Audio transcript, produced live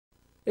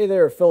Hey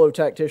there, fellow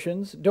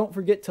tacticians. Don't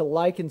forget to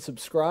like and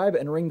subscribe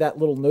and ring that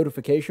little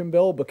notification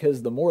bell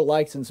because the more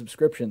likes and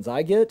subscriptions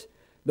I get,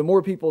 the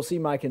more people see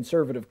my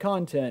conservative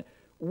content,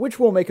 which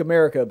will make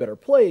America a better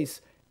place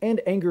and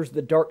angers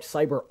the dark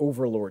cyber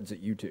overlords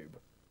at YouTube.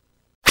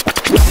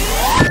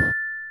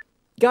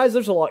 Guys,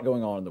 there's a lot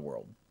going on in the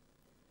world.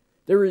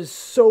 There is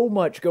so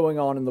much going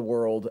on in the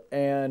world,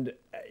 and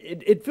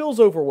it feels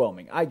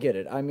overwhelming. I get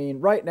it. I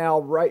mean, right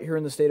now, right here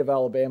in the state of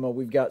Alabama,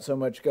 we've got so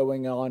much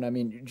going on. I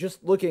mean,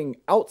 just looking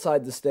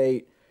outside the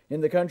state,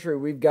 in the country,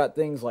 we've got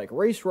things like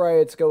race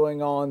riots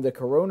going on. The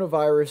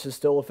coronavirus is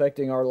still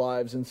affecting our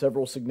lives in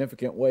several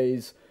significant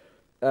ways.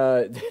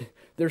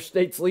 There's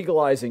states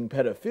legalizing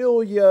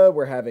pedophilia.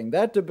 We're having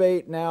that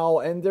debate now,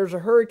 and there's a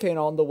hurricane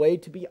on the way.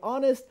 To be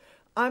honest,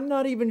 I'm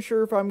not even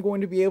sure if I'm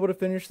going to be able to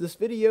finish this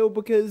video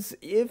because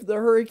if the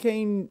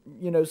hurricane,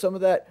 some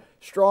of that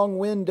strong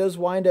wind does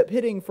wind up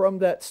hitting from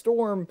that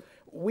storm,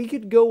 we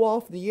could go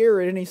off the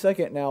air at any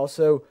second now.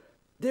 So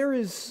there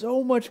is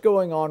so much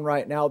going on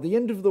right now. The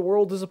end of the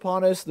world is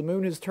upon us. The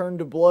moon has turned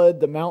to blood.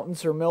 The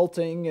mountains are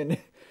melting. And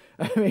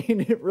I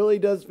mean, it really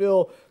does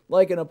feel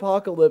like an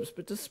apocalypse.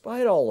 But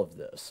despite all of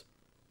this,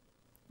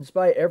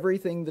 despite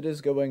everything that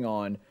is going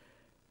on,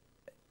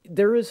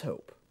 there is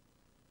hope.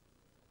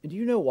 And do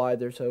you know why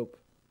there's hope?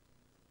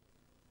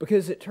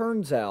 Because it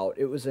turns out,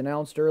 it was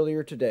announced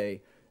earlier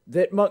today,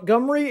 that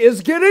Montgomery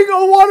is getting a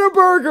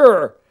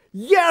WhatAburger!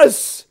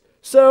 Yes!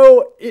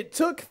 So, it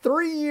took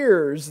 3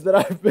 years that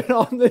I've been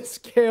on this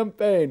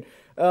campaign,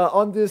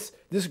 on this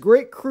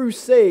great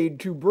crusade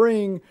to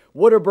bring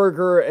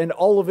WhatAburger and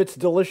all of its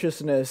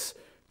deliciousness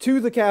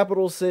to the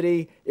capital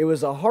city. It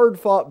was a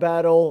hard-fought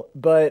battle,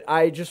 but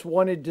I just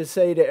wanted to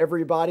say to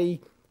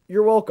everybody,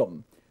 you're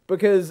welcome.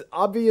 Because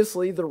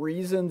obviously the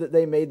reason that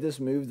they made this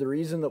move, the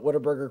reason that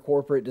WhatAburger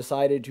Corporate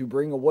decided to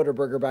bring a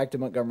WhatAburger back to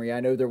Montgomery, I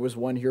know there was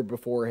one here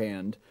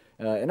beforehand,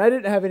 and I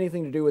didn't have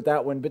anything to do with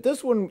that one, but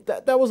this one,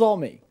 that was all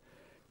me.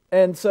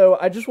 And so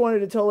I just wanted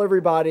to tell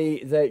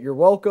everybody that you're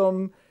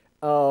welcome.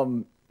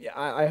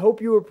 I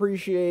hope you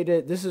appreciate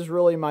it. This is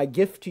really my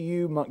gift to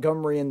you,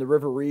 Montgomery and the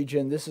River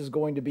region. This is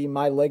going to be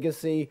my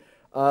legacy.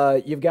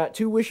 You've got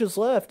 2 wishes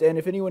left, and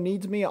if anyone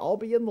needs me, I'll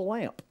be in the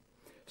lamp.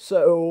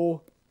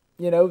 So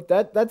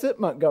that's it,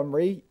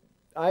 Montgomery.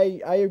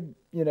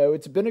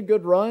 It's been a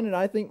good run, and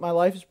I think my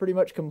life is pretty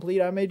much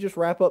complete. I may just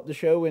wrap up the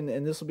show,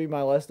 and this will be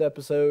my last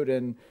episode,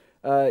 and,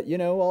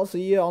 I'll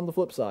see you on the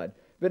flip side.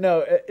 But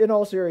no, in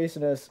all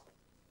seriousness,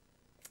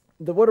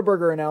 the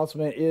WhatAburger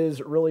announcement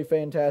is really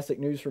fantastic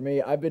news for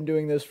me. I've been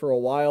doing this for a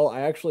while.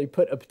 I actually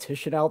put a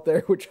petition out there,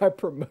 which I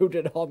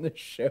promoted on this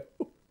show.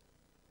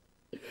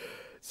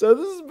 So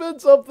this has been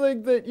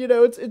something that,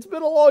 it's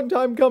been a long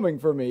time coming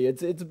for me.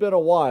 It's been a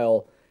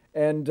while.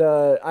 And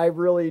I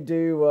really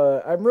do,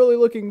 I'm really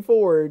looking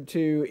forward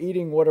to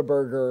eating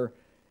WhatAburger,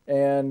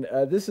 and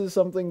this is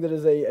something that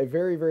is a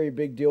very, very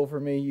big deal for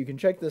me. You can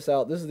check this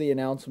out. This is the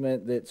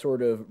announcement that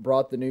sort of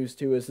brought the news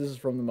to us. This is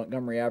from the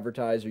Montgomery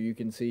Advertiser. You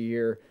can see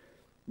here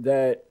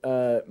that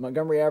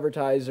Montgomery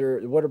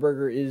Advertiser,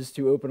 WhatAburger is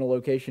to open a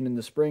location in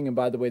the spring, and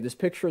by the way, this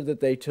picture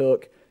that they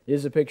took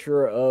is a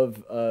picture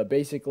of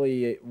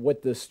basically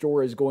what the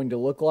store is going to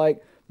look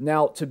like.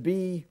 Now, to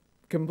be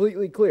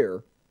completely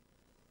clear,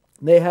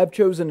 they have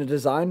chosen a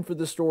design for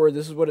the store.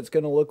 This is what it's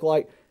going to look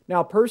like.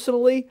 Now,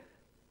 personally,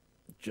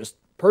 just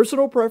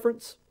personal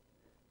preference,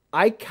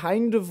 I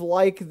kind of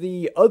like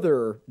the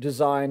other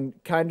design,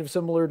 kind of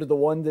similar to the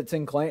one that's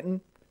in Clanton.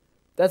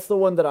 That's the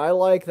one that I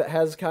like, that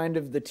has kind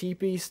of the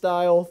teepee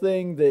style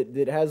thing,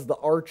 that has the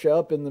arch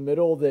up in the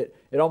middle, that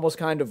it almost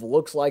kind of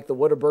looks like the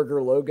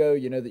WhatAburger logo,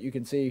 that you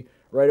can see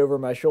right over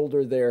my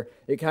shoulder there.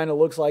 It kind of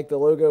looks like the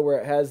logo where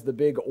it has the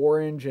big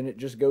orange and it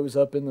just goes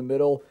up in the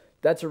middle.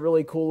 That's a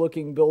really cool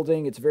looking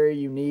building. It's very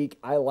unique.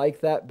 I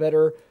like that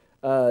better.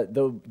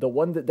 The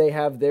one that they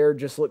have there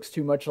just looks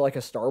too much like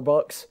a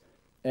Starbucks,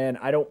 and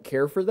I don't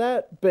care for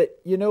that. But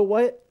you know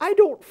what? I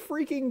don't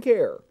freaking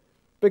care,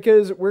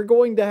 because we're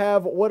going to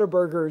have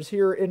WhatAburgers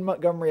here in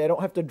Montgomery. I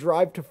don't have to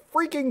drive to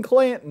freaking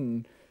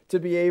Clanton to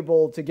be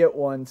able to get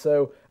one.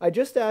 So I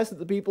just ask that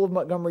the people of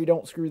Montgomery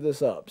don't screw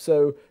this up.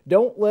 So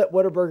don't let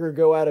WhatAburger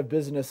go out of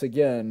business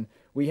again.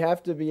 We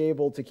have to be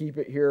able to keep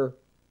it here.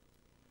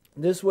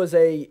 This was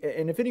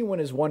and if anyone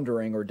is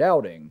wondering or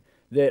doubting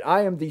that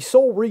I am the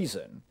sole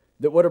reason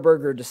that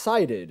WhatAburger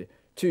decided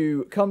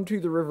to come to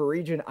the River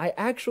region, I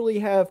actually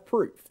have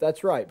proof.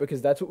 That's right, because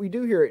that's what we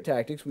do here at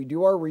Tactics. We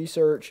do our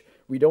research.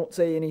 We don't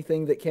say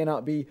anything that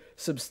cannot be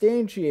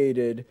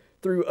substantiated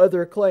through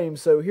other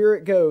claims. So here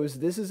it goes.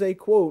 This is a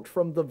quote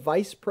from the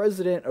Vice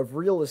President of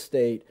Real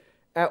Estate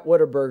at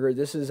WhatAburger.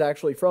 This is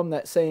actually from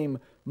that same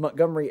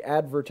Montgomery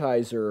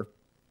Advertiser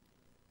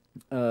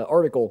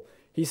article.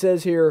 He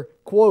says here,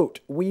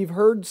 quote, "We've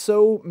heard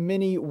so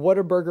many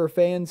WhatAburger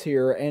fans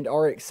here and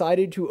are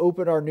excited to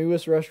open our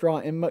newest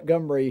restaurant in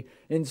Montgomery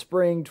in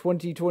spring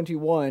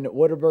 2021.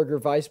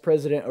 WhatAburger Vice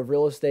President of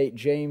Real Estate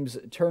James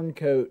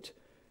Turncoat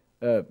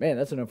Man,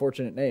 that's an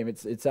unfortunate name.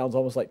 It sounds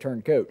almost like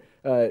Turncoat.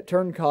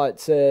 Turncott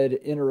said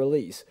in a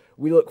release,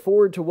 "We look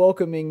forward to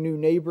welcoming new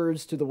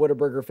neighbors to the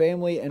WhatAburger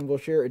family, and we'll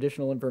share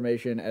additional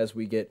information as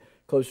we get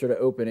closer to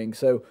opening."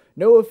 So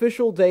no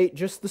official date,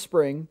 just the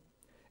spring,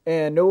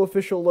 and no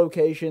official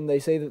location. They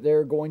say that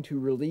they're going to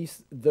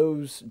release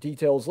those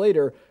details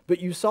later.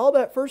 But you saw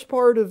that first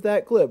part of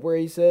that clip where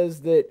he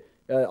says that,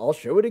 I'll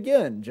show it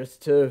again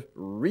just to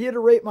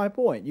reiterate my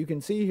point. You can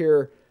see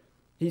here,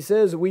 he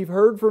says, "We've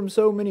heard from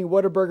so many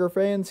WhatAburger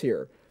fans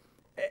here,"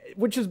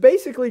 which is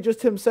basically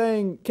just him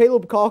saying,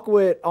 Caleb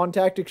Colquitt on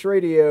Tactics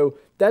Radio,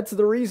 that's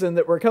the reason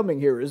that we're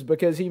coming here, is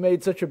because he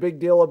made such a big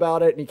deal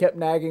about it, and he kept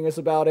nagging us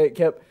about it,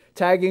 kept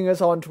tagging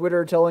us on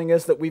Twitter, telling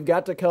us that we've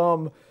got to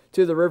come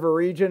to the river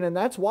region, and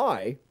that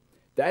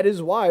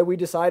is why we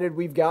decided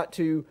we've got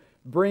to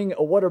bring a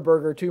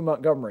WhatAburger to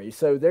Montgomery.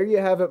 So there you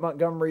have it,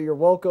 Montgomery. You're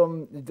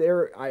welcome.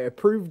 There, I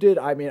approved it.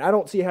 I mean, I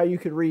don't see how you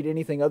could read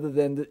anything other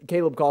than that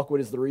Caleb Colquitt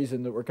is the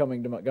reason that we're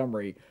coming to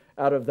Montgomery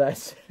out of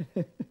that.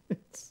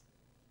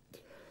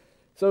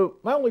 So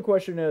my only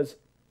question is,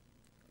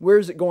 where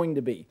is it going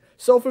to be?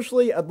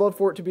 Selfishly, I'd love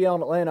for it to be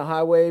on Atlanta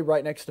Highway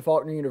right next to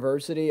Faulkner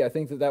University. I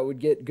think that would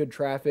get good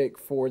traffic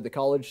for the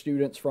college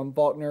students from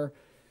Faulkner.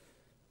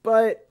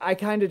 But I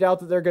kind of doubt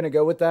that they're going to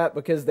go with that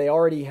because they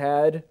already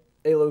had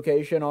a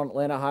location on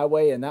Atlanta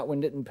Highway, and that one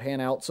didn't pan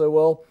out so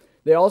well.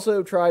 They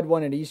also tried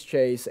one in East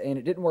Chase, and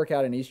it didn't work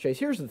out in East Chase.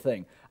 Here's the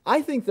thing.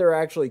 I think there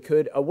actually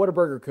a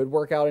WhatAburger could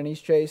work out in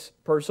East Chase,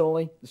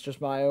 personally. It's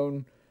just my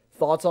own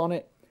thoughts on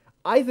it.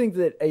 I think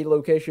that a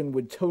location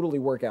would totally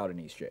work out in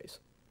East Chase.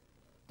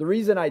 The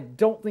reason I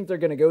don't think they're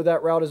going to go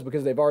that route is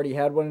because they've already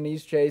had one in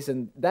East Chase,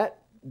 and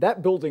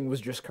that building was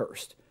just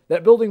cursed.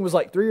 That building was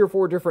like 3 or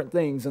 4 different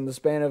things in the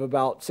span of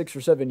about 6 or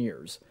 7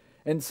 years.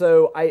 And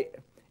so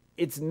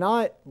it's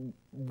not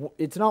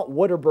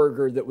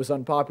WhatAburger that was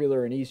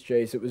unpopular in East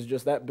Chase. It was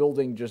just that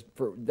building,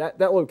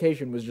 that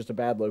location was just a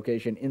bad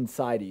location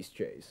inside East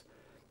Chase.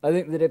 I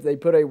think that if they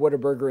put a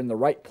WhatAburger in the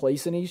right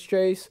place in East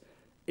Chase,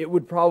 it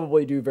would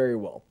probably do very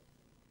well.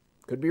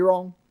 Could be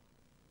wrong.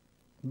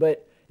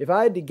 But if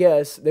I had to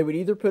guess, they would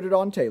either put it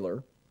on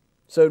Taylor,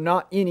 so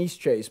not in East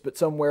Chase, but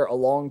somewhere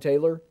along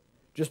Taylor,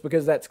 just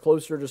because that's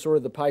closer to sort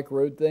of the Pike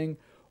Road thing,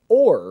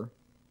 or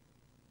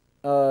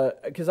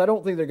because I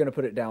don't think they're going to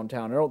put it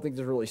downtown. I don't think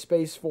there's really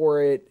space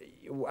for it.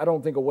 I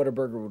don't think a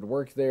WhatAburger would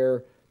work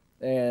there.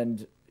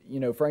 And,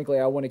 frankly,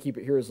 I want to keep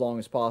it here as long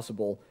as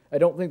possible. I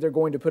don't think they're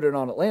going to put it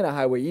on Atlanta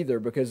Highway either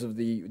because of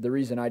the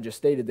reason I just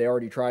stated. They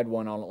already tried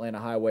one on Atlanta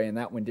Highway, and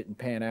that one didn't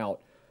pan out.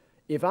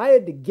 If I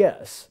had to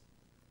guess,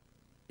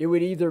 it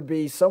would either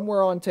be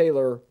somewhere on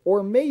Taylor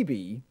or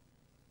maybe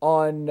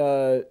on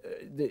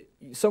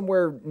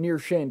somewhere near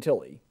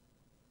Chantilly.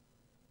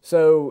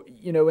 So,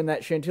 in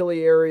that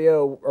Chantilly area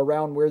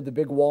around where the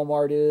big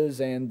Walmart is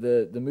and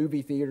the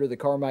movie theater, the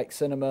Carmike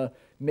Cinema,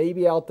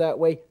 maybe out that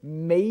way.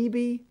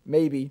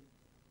 Maybe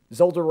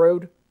Zelda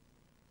Road,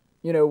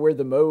 where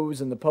the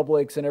Moe's and the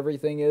Publix and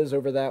everything is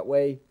over that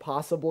way,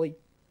 possibly.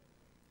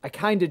 I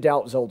kind of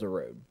doubt Zelda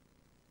Road.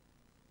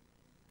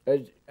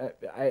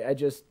 I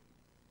just,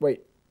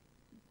 wait,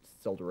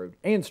 Zelda Road,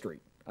 Ann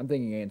Street. I'm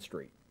thinking Ann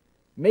Street.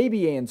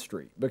 Maybe Ann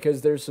Street,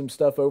 because there's some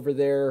stuff over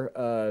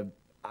there.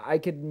 I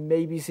could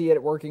maybe see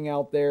it working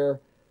out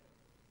there.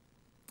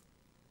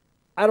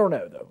 I don't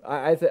know, though.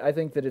 I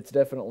think that it's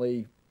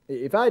definitely,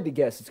 if I had to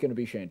guess, it's going to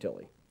be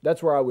Chantilly.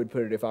 That's where I would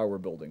put it if I were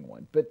building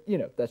one. But,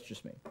 that's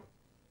just me.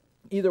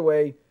 Either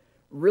way,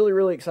 really,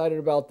 really excited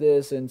about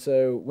this. And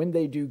so when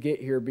they do get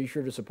here, be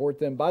sure to support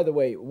them. By the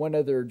way, one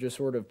other just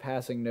sort of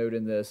passing note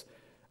in this.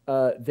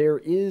 There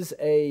is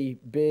a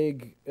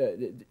big,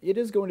 it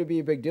is going to be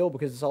a big deal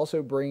because it's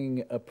also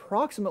bringing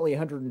approximately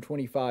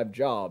 125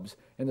 jobs.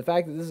 And the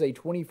fact that this is a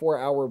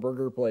 24-hour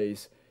burger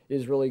place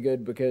is really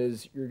good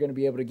because you're going to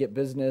be able to get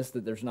business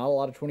that there's not a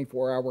lot of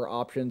 24-hour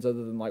options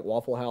other than like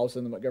Waffle House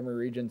in the Montgomery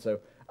region. So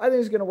I think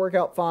it's going to work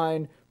out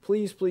fine.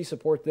 Please, please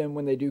support them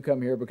when they do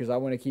come here because I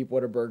want to keep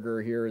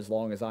WhatAburger here as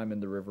long as I'm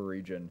in the river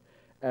region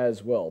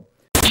as well.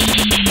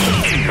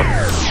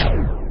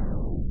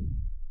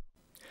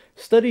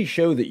 Studies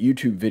show that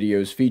YouTube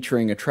videos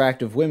featuring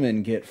attractive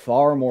women get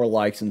far more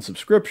likes and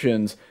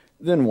subscriptions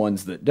than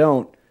ones that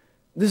don't.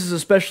 This is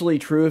especially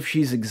true if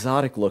she's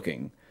exotic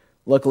looking.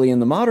 Luckily, in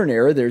the modern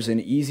era, there's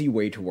an easy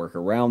way to work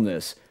around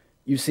this.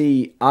 You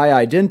see, I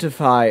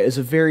identify as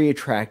a very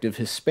attractive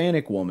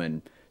Hispanic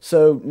woman,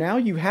 so now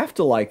you have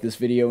to like this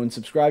video and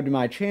subscribe to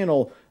my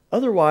channel,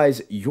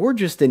 otherwise you're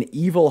just an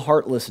evil,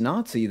 heartless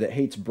Nazi that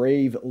hates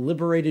brave,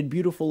 liberated,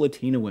 beautiful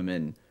Latina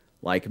women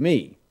like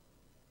me.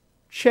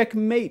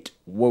 Checkmate,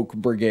 woke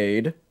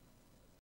brigade.